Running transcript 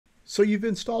So you've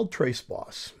installed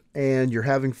TraceBoss and you're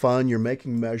having fun, you're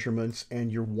making measurements,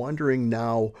 and you're wondering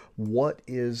now what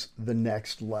is the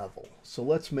next level. So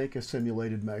let's make a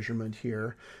simulated measurement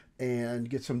here and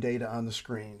get some data on the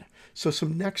screen. So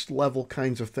some next level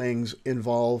kinds of things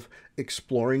involve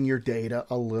exploring your data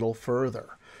a little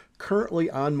further. Currently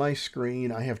on my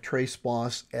screen, I have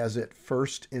TraceBoss as it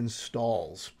first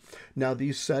installs. Now,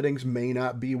 these settings may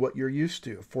not be what you're used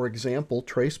to. For example,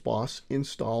 TraceBoss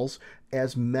installs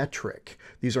as metric.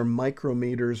 These are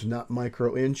micrometers, not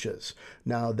micro inches.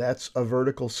 Now, that's a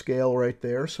vertical scale right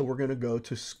there, so we're going to go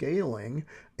to scaling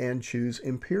and choose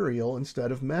imperial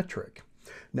instead of metric.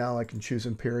 Now I can choose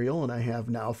imperial, and I have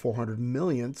now 400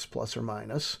 millionths plus or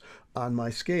minus on my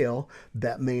scale.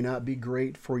 That may not be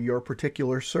great for your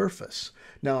particular surface.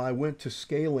 Now I went to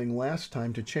scaling last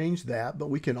time to change that, but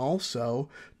we can also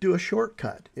do a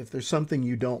shortcut. If there's something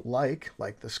you don't like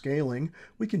the scaling,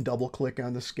 we can double click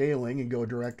on the scaling and go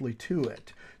directly to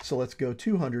it. So let's go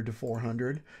 200 to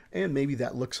 400, and maybe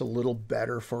that looks a little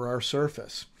better for our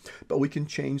surface. But we can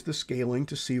change the scaling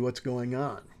to see what's going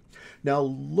on. Now,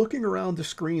 looking around the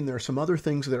screen, there are some other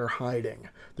things that are hiding.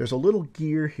 There's a little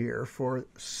gear here for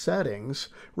settings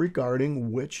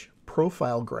regarding which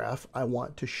profile graph I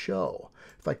want to show.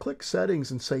 If I click settings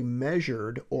and say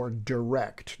measured or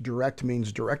direct, direct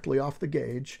means directly off the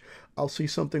gauge, I'll see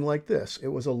something like this. It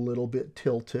was a little bit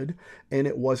tilted and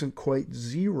it wasn't quite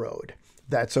zeroed.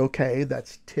 That's okay.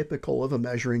 That's typical of a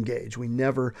measuring gauge. We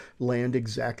never land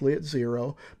exactly at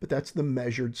zero, but that's the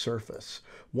measured surface.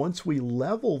 Once we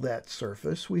level that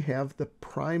surface, we have the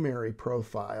primary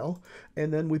profile,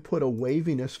 and then we put a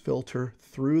waviness filter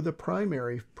through the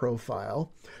primary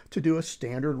profile to do a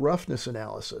standard roughness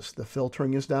analysis. The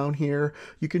filtering is down here.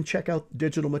 You can check out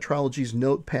Digital Metrology's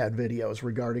notepad videos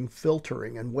regarding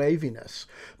filtering and waviness.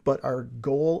 But our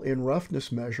goal in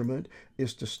roughness measurement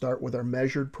is to start with our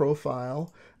measured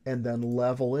profile and then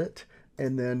level it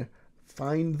and then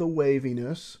find the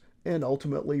waviness and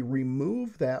ultimately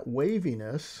remove that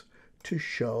waviness to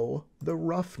show the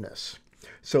roughness.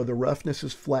 So the roughness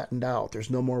is flattened out. There's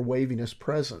no more waviness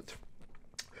present.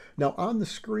 Now on the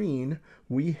screen,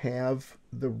 we have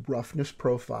the roughness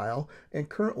profile, and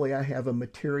currently I have a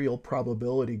material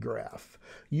probability graph.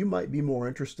 You might be more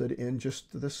interested in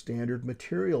just the standard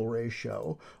material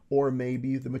ratio, or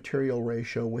maybe the material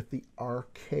ratio with the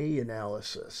RK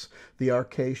analysis. The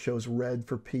RK shows red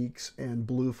for peaks and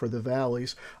blue for the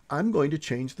valleys. I'm going to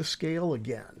change the scale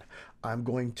again. I'm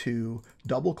going to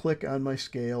double click on my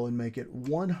scale and make it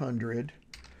 100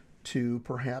 to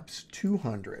perhaps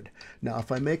 200. Now,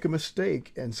 if I make a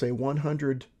mistake and say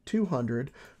 100,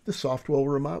 200, the software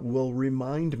will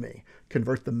remind me.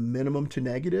 Convert the minimum to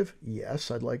negative. Yes,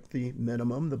 I'd like the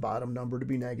minimum, the bottom number, to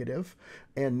be negative.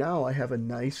 And now I have a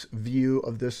nice view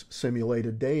of this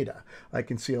simulated data. I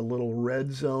can see a little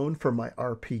red zone for my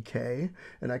RPK,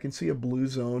 and I can see a blue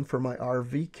zone for my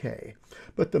RVK.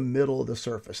 But the middle of the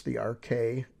surface, the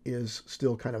RK, is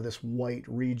still kind of this white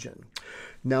region.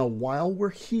 Now, while we're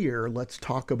here, let's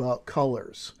talk about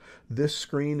colors. This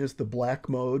screen is the black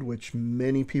mode, which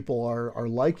many people are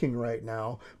liking right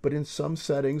now, but in some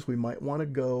settings, we might want to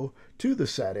go to the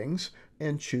settings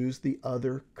and choose the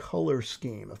other color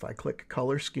scheme. If I click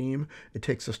color scheme, it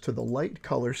takes us to the light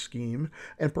color scheme,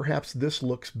 and perhaps this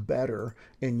looks better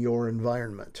in your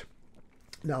environment.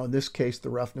 Now, in this case, the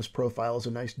roughness profile is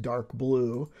a nice dark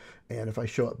blue, and if I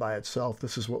show it by itself,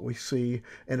 this is what we see.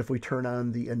 And if we turn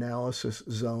on the analysis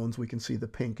zones, we can see the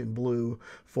pink and blue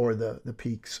for the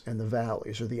peaks and the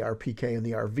valleys, or the RPK and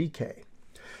the RVK.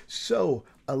 So,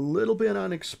 a little bit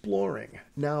on exploring.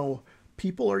 Now,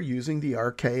 people are using the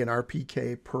RK and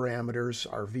RPK parameters,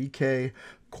 RVK,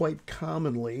 quite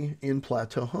commonly in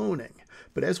plateau honing.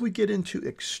 But as we get into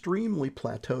extremely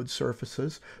plateaued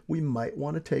surfaces, we might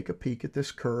want to take a peek at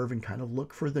this curve and kind of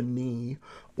look for the knee,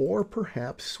 or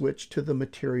perhaps switch to the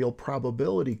material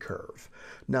probability curve.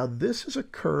 Now, this is a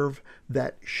curve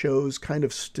that shows kind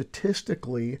of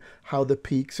statistically how the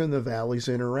peaks and the valleys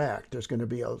interact. There's going to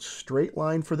be a straight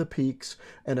line for the peaks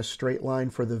and a straight line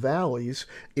for the valleys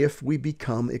if we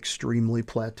become extremely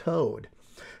plateaued.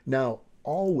 Now,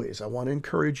 always, I want to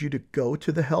encourage you to go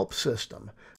to the help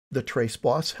system. The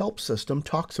TraceBoss help system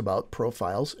talks about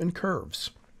profiles and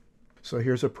curves. So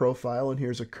here's a profile and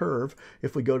here's a curve.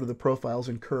 If we go to the profiles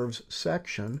and curves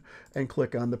section and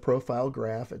click on the profile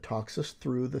graph, it talks us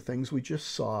through the things we just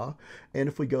saw. And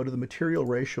if we go to the material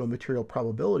ratio and material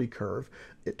probability curve,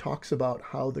 it talks about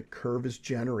how the curve is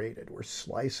generated. We're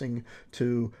slicing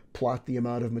to plot the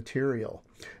amount of material.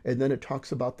 And then it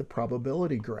talks about the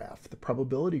probability graph. The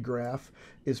probability graph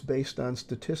is based on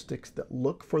statistics that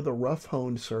look for the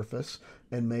rough-honed surface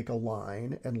and make a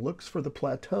line, and looks for the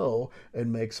plateau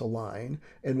and makes a line.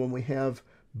 And when we have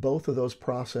both of those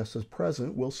processes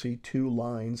present, we'll see two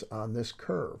lines on this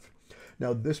curve.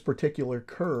 Now, this particular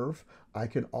curve, I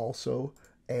can also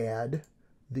add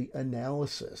the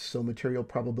analysis. So material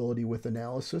probability with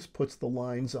analysis puts the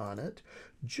lines on it,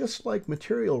 just like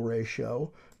material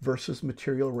ratio versus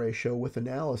material ratio with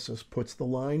analysis puts the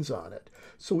lines on it.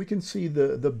 So we can see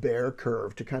the bear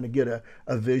curve to kind of get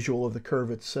a visual of the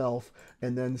curve itself,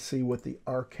 and then see what the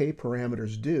RK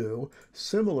parameters do.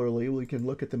 Similarly, we can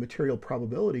look at the material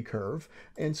probability curve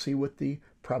and see what the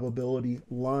probability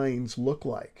lines look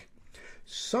like.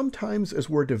 Sometimes as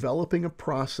we're developing a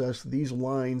process, these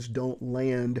lines don't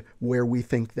land where we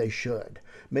think they should.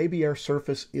 Maybe our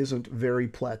surface isn't very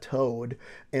plateaued,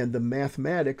 and the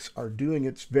mathematics are doing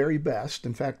its very best.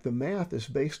 In fact, the math is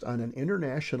based on an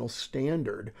international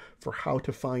standard for how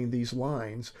to find these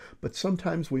lines, but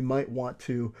sometimes we might want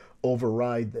to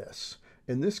override this.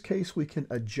 In this case, we can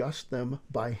adjust them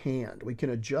by hand. We can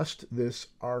adjust this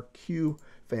RQ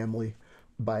family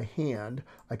by hand.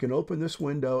 I can open this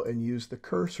window and use the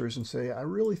cursors and say, I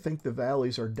really think the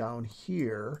valleys are down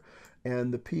here,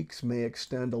 and the peaks may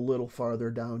extend a little farther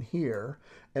down here,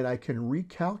 and I can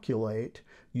recalculate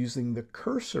using the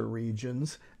cursor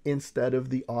regions instead of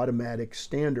the automatic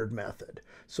standard method.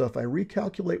 So if I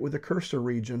recalculate with the cursor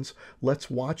regions,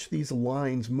 let's watch these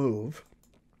lines move,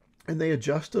 and they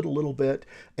adjusted a little bit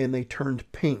and they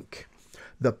turned pink.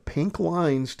 The pink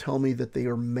lines tell me that they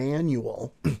are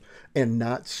manual and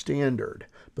not standard,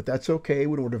 but that's okay.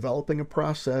 When we're developing a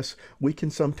process, we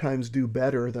can sometimes do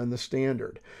better than the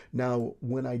standard. Now,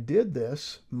 when I did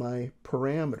this, my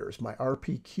parameters, my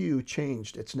RPQ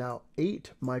changed. It's now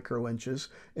 8 microinches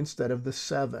instead of the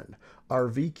 7.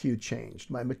 RVQ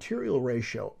changed. My material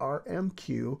ratio,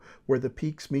 RMQ, where the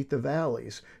peaks meet the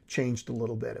valleys, changed a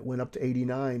little bit. It went up to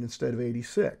 89 instead of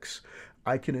 86.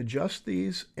 I can adjust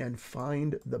these and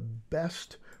find the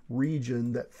best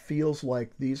region that feels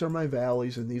like these are my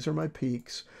valleys and these are my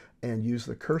peaks, and use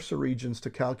the cursor regions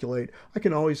to calculate. I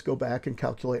can always go back and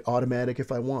calculate automatic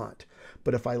if I want.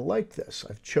 But if I like this,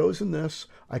 I've chosen this,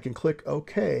 I can click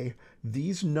OK.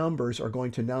 These numbers are going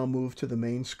to now move to the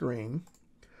main screen.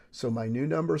 So my new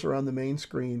numbers are on the main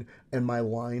screen, and my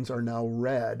lines are now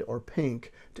red or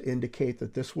pink to indicate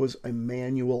that this was a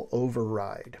manual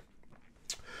override.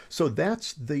 So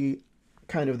that's the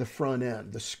kind of the front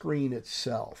end, the screen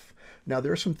itself. Now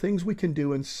there are some things we can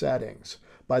do in settings.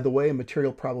 By the way, in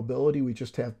material probability, we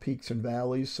just have peaks and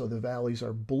valleys, so the valleys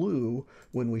are blue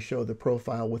when we show the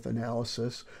profile with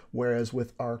analysis, whereas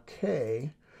with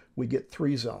RK, we get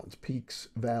 3 zones, peaks,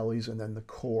 valleys, and then the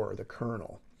core, the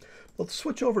kernel. Let's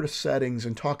switch over to settings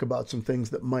and talk about some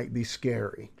things that might be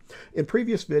scary. In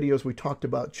previous videos, we talked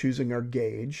about choosing our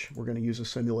gauge. We're going to use a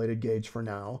simulated gauge for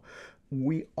now.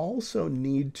 We also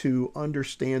need to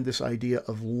understand this idea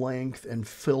of length and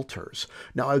filters.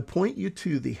 Now, I'd point you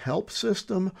to the help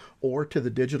system or to the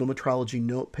Digital Metrology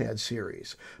Notepad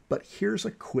series. But here's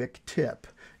a quick tip.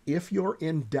 If you're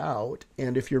in doubt,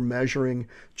 and if you're measuring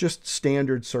just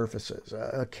standard surfaces,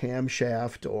 a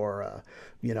camshaft or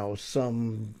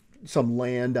some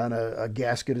land on a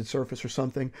gasketed surface or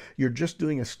something, you're just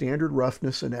doing a standard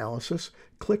roughness analysis,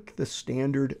 click the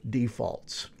standard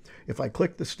defaults. If I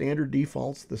click the standard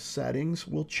defaults, the settings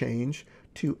will change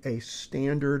to a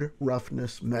standard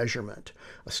roughness measurement.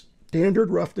 A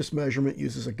standard roughness measurement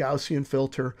uses a Gaussian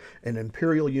filter, and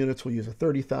imperial units will use a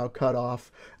 30 thou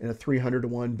cutoff and a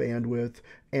 300:1 bandwidth,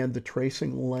 and the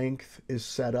tracing length is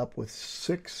set up with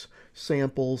 6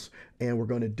 samples, and we're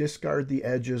going to discard the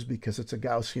edges because it's a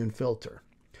Gaussian filter.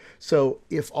 So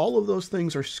if all of those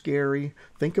things are scary,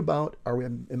 think about,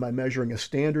 am I measuring a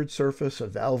standard surface, a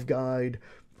valve guide,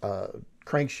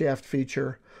 crankshaft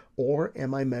feature, or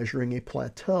am I measuring a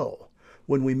plateau?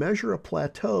 When we measure a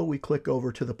plateau, we click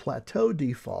over to the plateau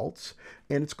defaults,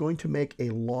 and it's going to make a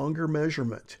longer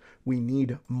measurement. We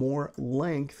need more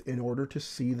length in order to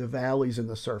see the valleys in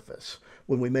the surface.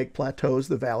 When we make plateaus,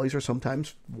 the valleys are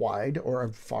sometimes wide or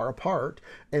far apart,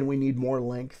 and we need more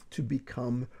length to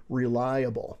become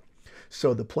reliable.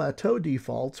 So the plateau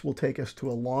defaults will take us to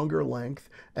a longer length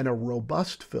and a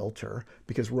robust filter,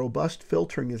 because robust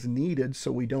filtering is needed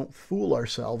so we don't fool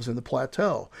ourselves in the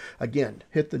plateau. Again,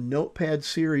 hit the Notepad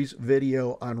series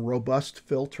video on robust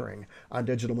filtering on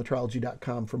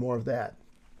digitalmetrology.com for more of that.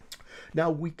 Now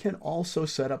we can also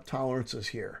set up tolerances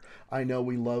here. I know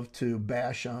we love to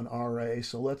bash on RA,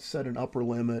 so let's set an upper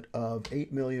limit of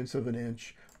 8 millionths of an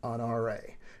inch on RA.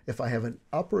 If I have an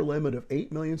upper limit of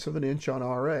 8 millionths of an inch on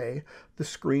RA, the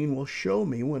screen will show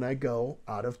me when I go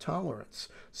out of tolerance.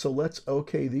 So let's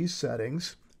OK these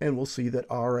settings, and we'll see that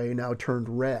RA now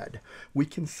turned red. We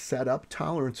can set up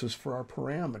tolerances for our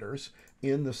parameters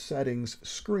in the settings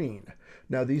screen.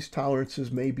 Now these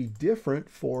tolerances may be different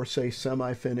for, say,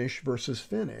 semi-finish versus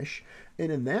finish,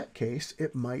 and in that case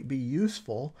it might be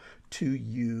useful to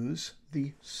use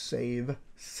the Save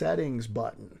Settings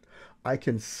button. I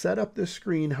can set up this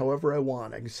screen however I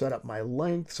want. I can set up my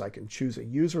lengths, I can choose a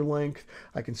user length,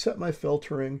 I can set my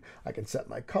filtering, I can set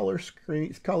my color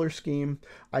scheme,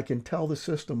 I can tell the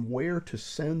system where to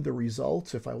send the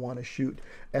results if I want to shoot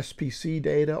SPC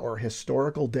data or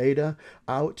historical data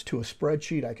out to a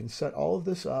spreadsheet. I can set all of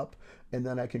this up, and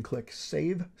then I can click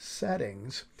Save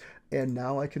Settings, and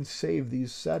now I can save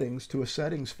these settings to a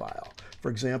settings file. For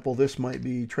example, this might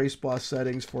be TraceBoss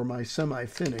settings for my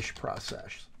semi-finish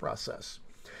process.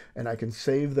 And I can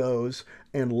save those,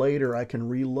 and later I can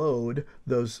reload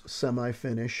those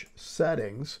semi-finish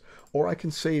settings, or I can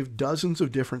save dozens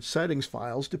of different settings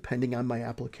files depending on my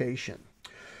application.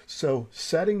 So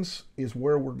settings is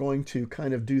where we're going to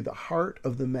kind of do the heart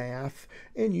of the math,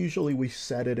 and usually we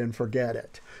set it and forget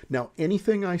it. Now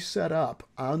anything I set up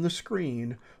on the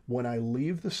screen, when I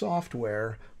leave the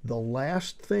software, the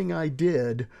last thing I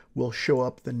did will show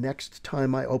up the next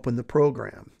time I open the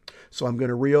program. So I'm going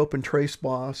to reopen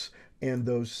TraceBoss, and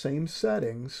those same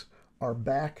settings are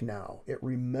back now. It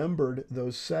remembered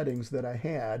those settings that I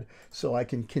had, so I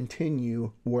can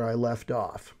continue where I left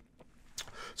off.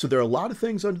 So there are a lot of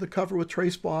things under the cover with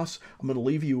TraceBoss. I'm going to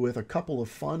leave you with a couple of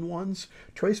fun ones.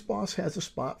 TraceBoss has a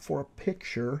spot for a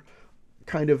picture,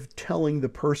 kind of telling the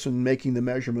person making the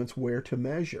measurements where to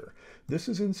measure. This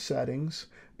is in settings,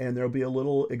 and there'll be a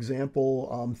little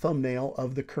example thumbnail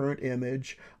of the current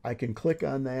image. I can click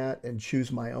on that and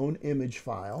choose my own image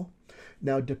file.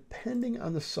 Now, depending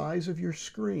on the size of your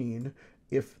screen,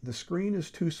 if the screen is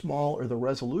too small or the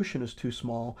resolution is too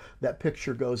small, that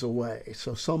picture goes away.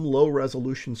 So some low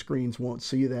resolution screens won't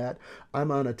see that.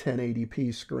 I'm on a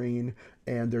 1080p screen,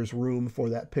 and there's room for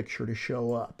that picture to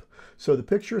show up. So the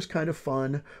picture is kind of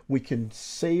fun. We can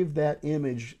save that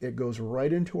image. It goes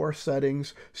right into our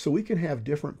settings, so we can have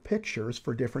different pictures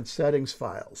for different settings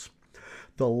files.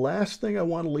 The last thing I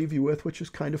want to leave you with, which is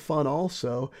kind of fun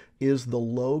also, is the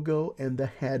logo and the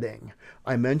heading.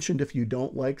 I mentioned if you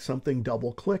don't like something,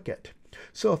 double click it.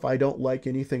 So if I don't like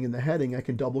anything in the heading, I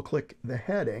can double click the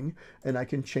heading, and I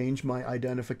can change my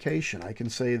identification. I can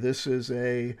say this is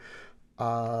a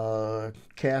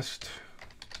cast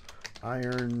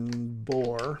iron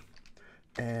bore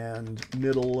and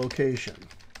middle location,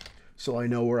 so I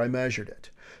know where I measured it.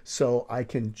 So I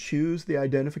can choose the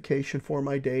identification for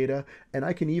my data, and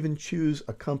I can even choose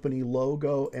a company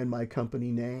logo and my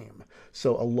company name.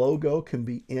 So a logo can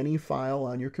be any file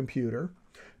on your computer,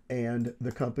 and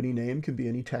the company name can be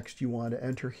any text you want to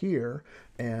enter here,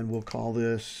 and we'll call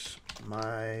this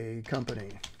my company.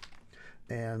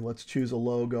 And let's choose a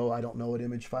logo. I don't know what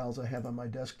image files I have on my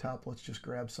desktop. Let's just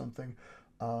grab something.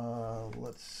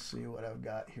 Let's see what I've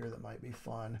got here that might be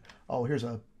fun. Oh, here's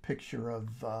a picture of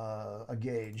a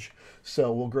gauge.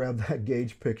 So we'll grab that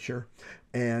gauge picture,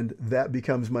 and that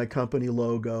becomes my company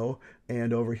logo.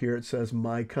 And over here it says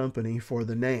my company for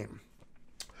the name.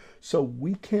 So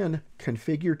we can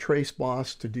configure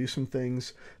TraceBoss to do some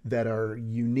things that are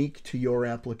unique to your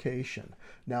application.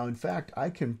 Now, in fact,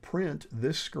 I can print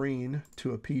this screen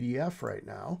to a PDF right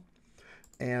now,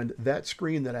 and that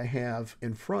screen that I have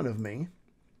in front of me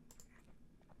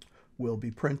will be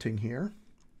printing here,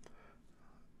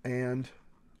 and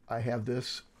I have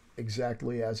this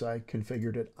exactly as I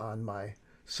configured it on my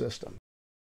system.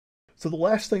 So the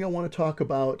last thing I want to talk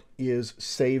about is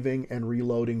saving and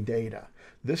reloading data.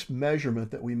 This measurement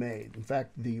that we made, in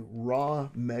fact, the raw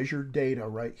measured data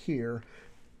right here,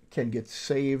 can get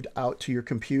saved out to your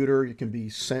computer. It can be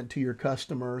sent to your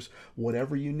customers,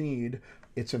 whatever you need.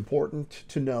 It's important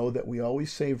to know that we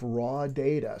always save raw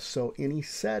data, so any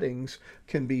settings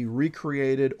can be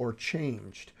recreated or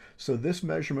changed. So this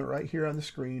measurement right here on the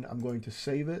screen, I'm going to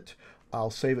save it.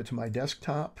 I'll save it to my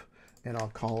desktop, and I'll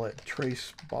call it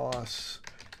TraceBoss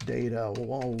Data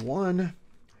 101,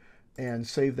 and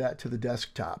save that to the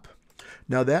desktop.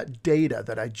 Now that data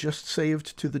that I just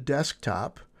saved to the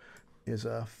desktop is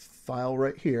a file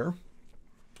right here.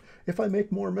 If I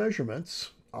make more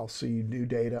measurements, I'll see new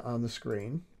data on the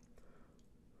screen.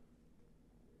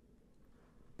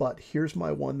 But here's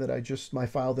my file that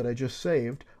I just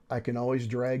saved. I can always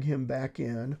drag him back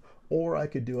in, or I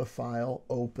could do a file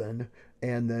open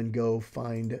and then go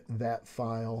find that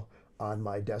file on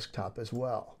my desktop as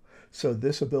well. So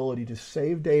this ability to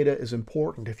save data is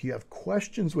important. If you have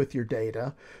questions with your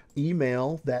data,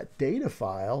 email that data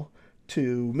file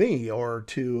to me or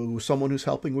to someone who's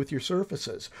helping with your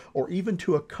surfaces, or even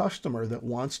to a customer that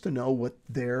wants to know what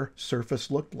their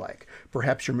surface looked like.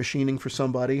 Perhaps you're machining for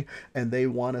somebody and they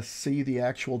want to see the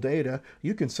actual data.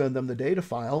 You can send them the data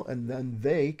file and then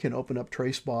they can open up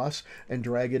TraceBoss and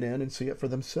drag it in and see it for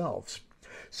themselves.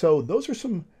 So those are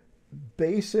some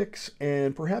basics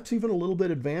and perhaps even a little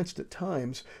bit advanced at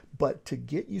times, but to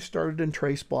get you started in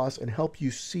TraceBoss and help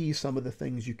you see some of the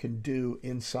things you can do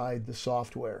inside the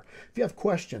software. If you have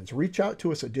questions, reach out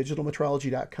to us at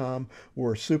digitalmetrology.com.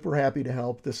 We're super happy to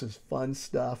help. This is fun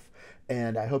stuff,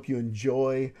 and I hope you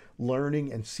enjoy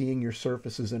learning and seeing your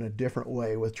surfaces in a different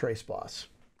way with TraceBoss.